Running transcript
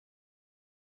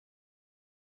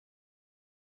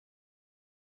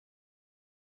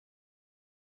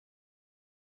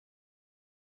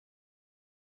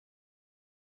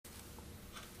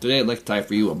Today I'd like to tie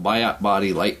for you a Biot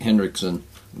body light Hendrickson.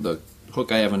 The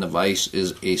hook I have in the vise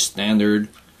is a standard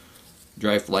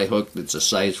dry fly hook that's a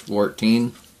size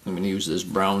 14. I'm going to use this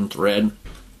brown thread.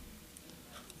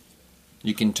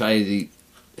 You can tie the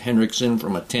Hendrickson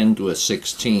from a 10 to a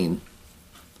 16.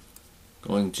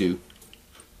 Going to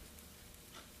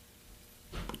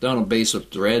put down a base of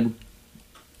thread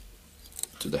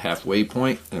to the halfway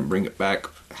point and bring it back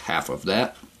half of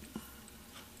that.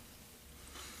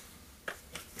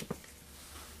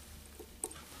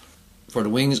 For the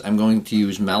wings, I'm going to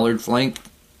use mallard flank,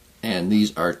 and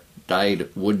these are dyed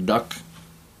wood duck.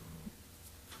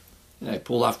 And I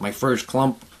pulled off my first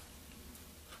clump.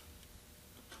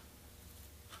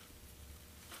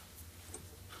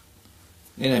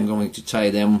 And I'm going to tie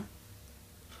them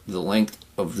the length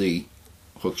of the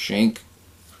hook shank.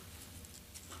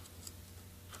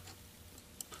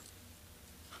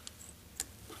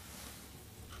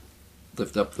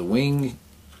 Lift up the wing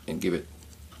and give it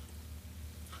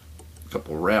a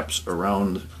couple wraps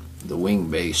around the wing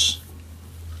base.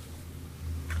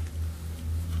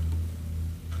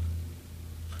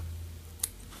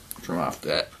 Trim off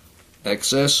that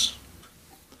excess.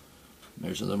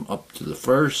 Measure them up to the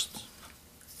first.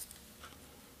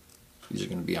 These are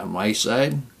going to be on my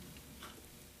side.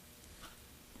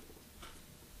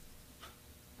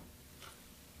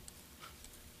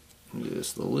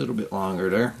 Just a little bit longer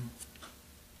there.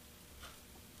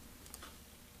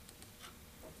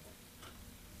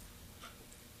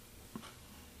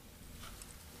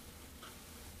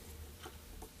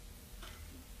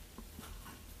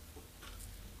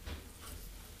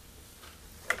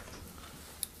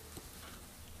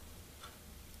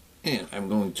 And I'm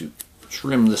going to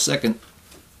trim the second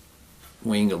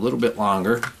wing a little bit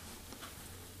longer.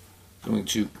 Going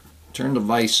to turn the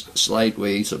vise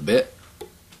sideways a bit.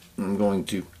 I'm going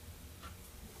to,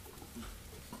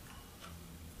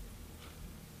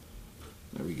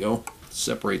 there we go,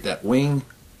 separate that wing.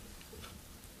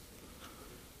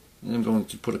 And I'm going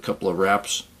to put a couple of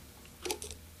wraps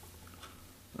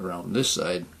around this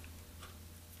side.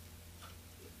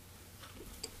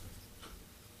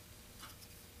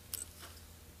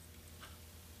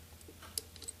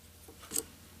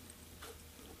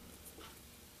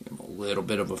 A little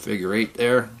bit of a figure eight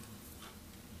there,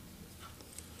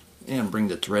 and bring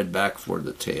the thread back for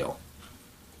the tail.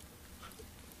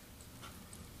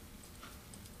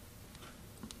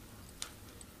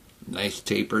 Nice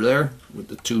taper there with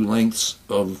the two lengths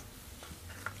of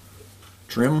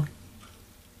trim.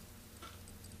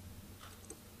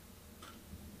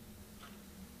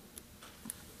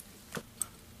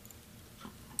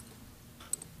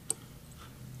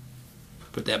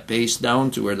 Put that base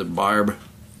down to where the barb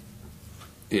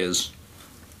is.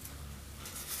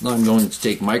 Now I'm going to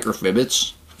take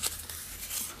microfibbets.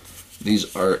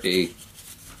 These are a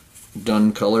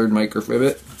dun colored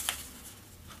microfibet.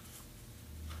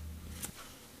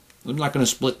 I'm not going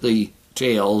to split the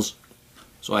tails,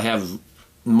 so I have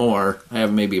more. I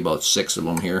have maybe about 6 of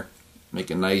them here. Make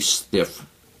a nice stiff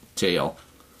tail.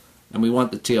 And we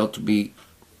want the tail to be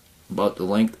about the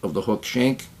length of the hook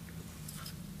shank.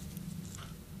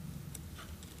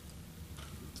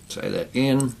 Tie that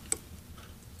in.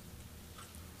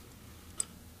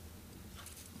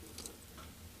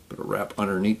 Put a wrap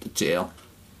underneath the tail.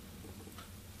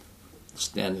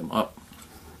 Stand them up.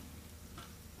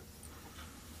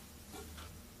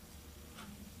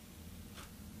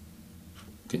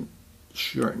 Can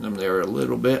shorten them there a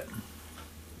little bit.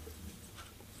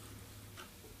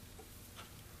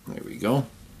 There we go.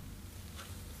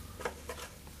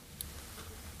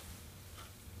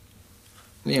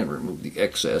 And remove the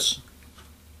excess.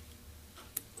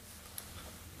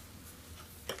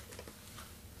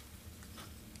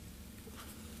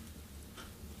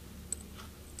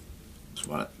 Just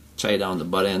want to tie down the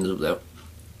butt ends of that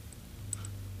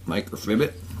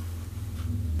microfibet.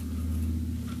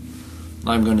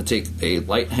 Now I'm going to take a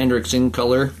light Hendrickson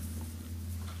color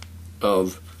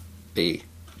of a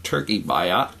turkey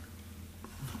Biot.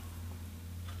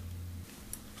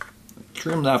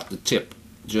 Trimmed off the tip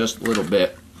just a little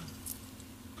bit.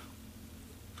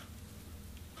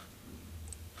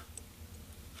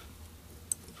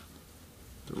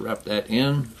 To wrap that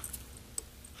in.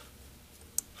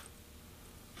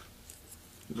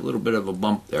 A little bit of a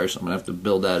bump there, so I'm going to have to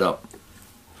build that up.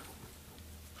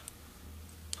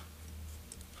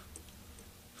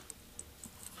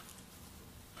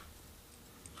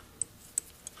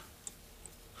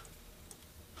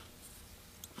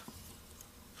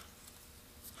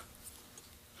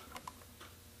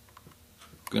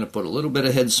 I'm going to put a little bit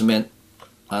of head cement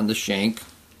on the shank.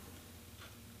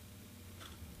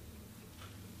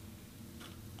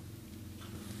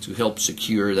 to help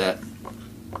secure that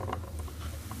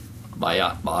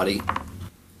Biot body.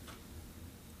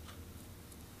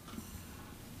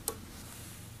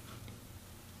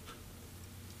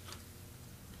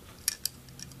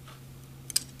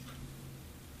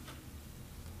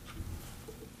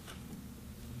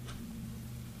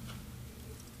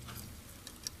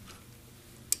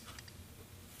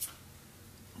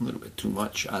 A little bit too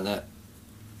much on that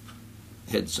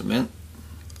head cement.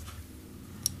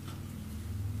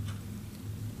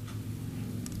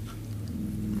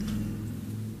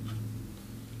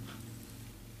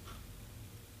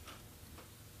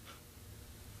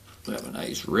 We have a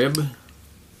nice rib.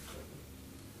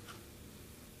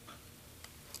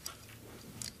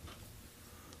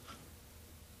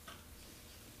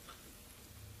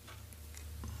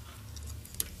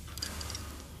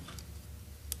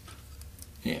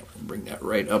 Yeah, we'll bring that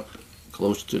right up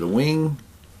close to the wing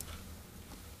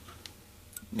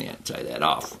and tie that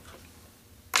off.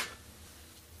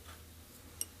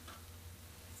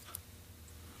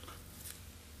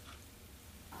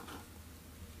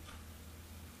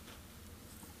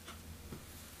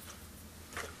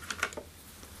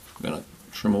 I'm going to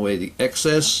trim away the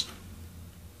excess.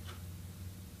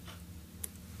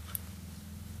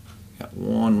 Got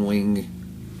one wing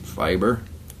fiber.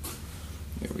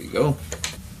 There we go.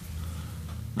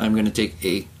 I'm going to take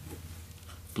a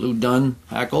blue dun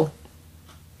hackle.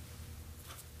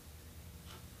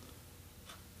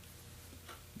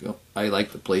 Go. I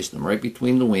like to place them right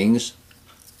between the wings.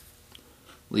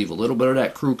 Leave a little bit of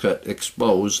that crew cut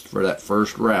exposed for that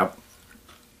first wrap.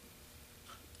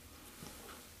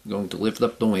 I'm going to lift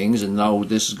up the wings, and now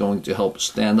this is going to help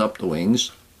stand up the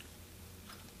wings.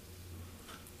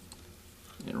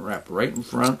 And wrap right in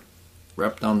front.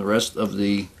 Wrap down the rest of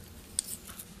the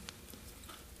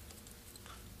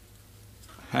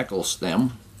hackle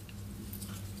stem.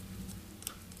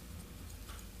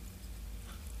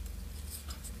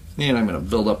 And I'm going to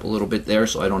build up a little bit there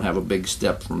so I don't have a big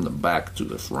step from the back to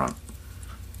the front.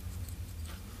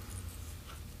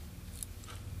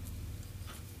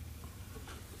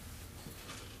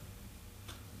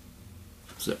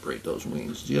 Separate those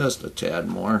wings just a tad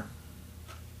more.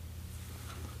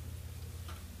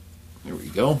 There we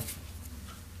go.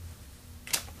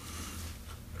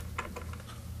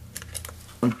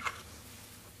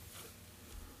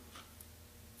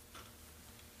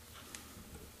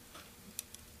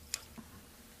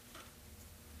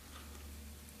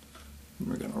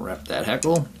 We're going to wrap that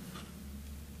hackle.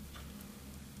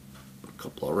 Put a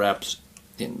couple of wraps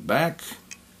in back.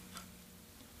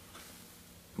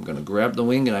 I'm going to grab the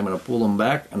wing and I'm going to pull them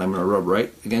back, and I'm going to rub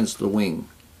right against the wing.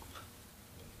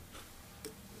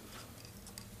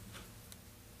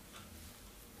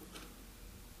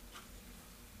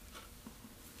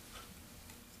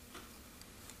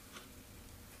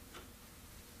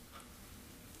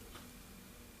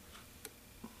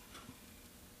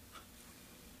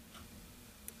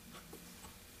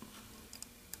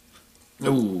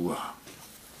 Ooh.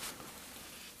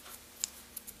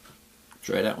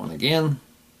 Try that one again.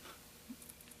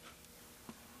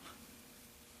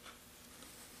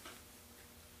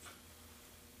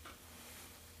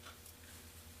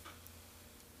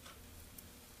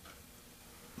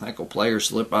 Hackle pliers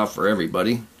slip off for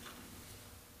everybody.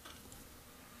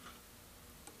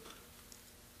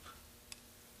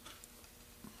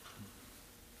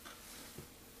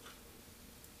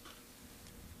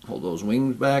 Hold those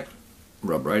wings back.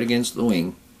 Rub right against the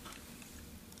wing.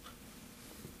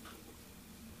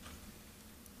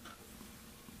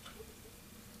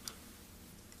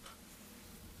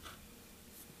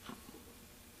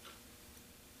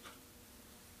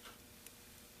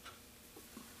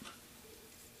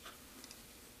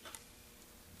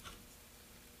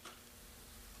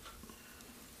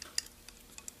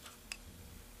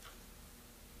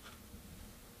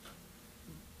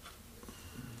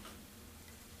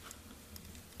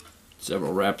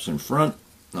 Several wraps in front.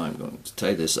 Now I'm going to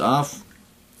tie this off.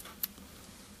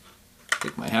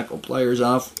 Take my hackle pliers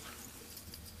off.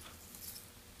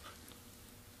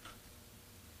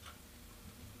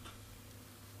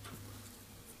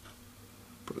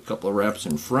 Put a couple of wraps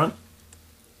in front.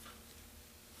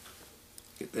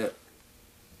 Get that.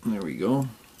 There we go.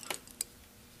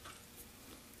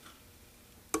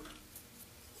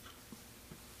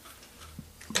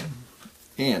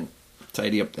 And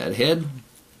tidy up that head.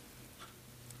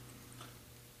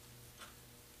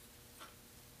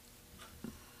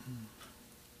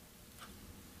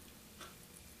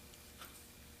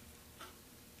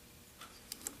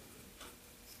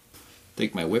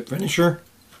 Take my whip finisher.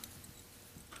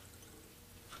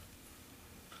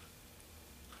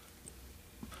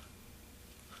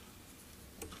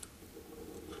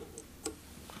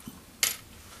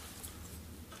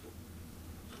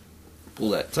 Pull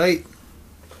that tight.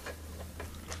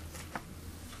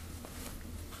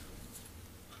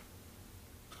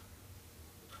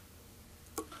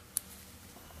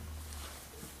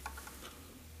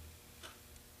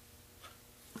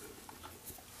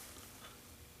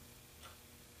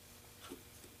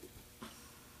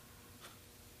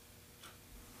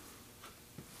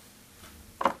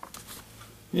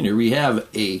 And here we have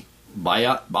a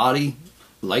Biot body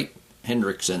light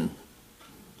Hendrickson.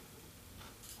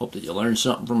 Hope that you learned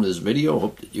something from this video.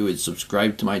 Hope that you would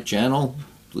subscribe to my channel.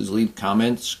 Please leave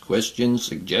comments, questions,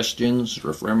 suggestions,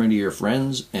 refer me to your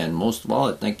friends, and most of all,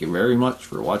 I thank you very much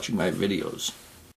for watching my videos.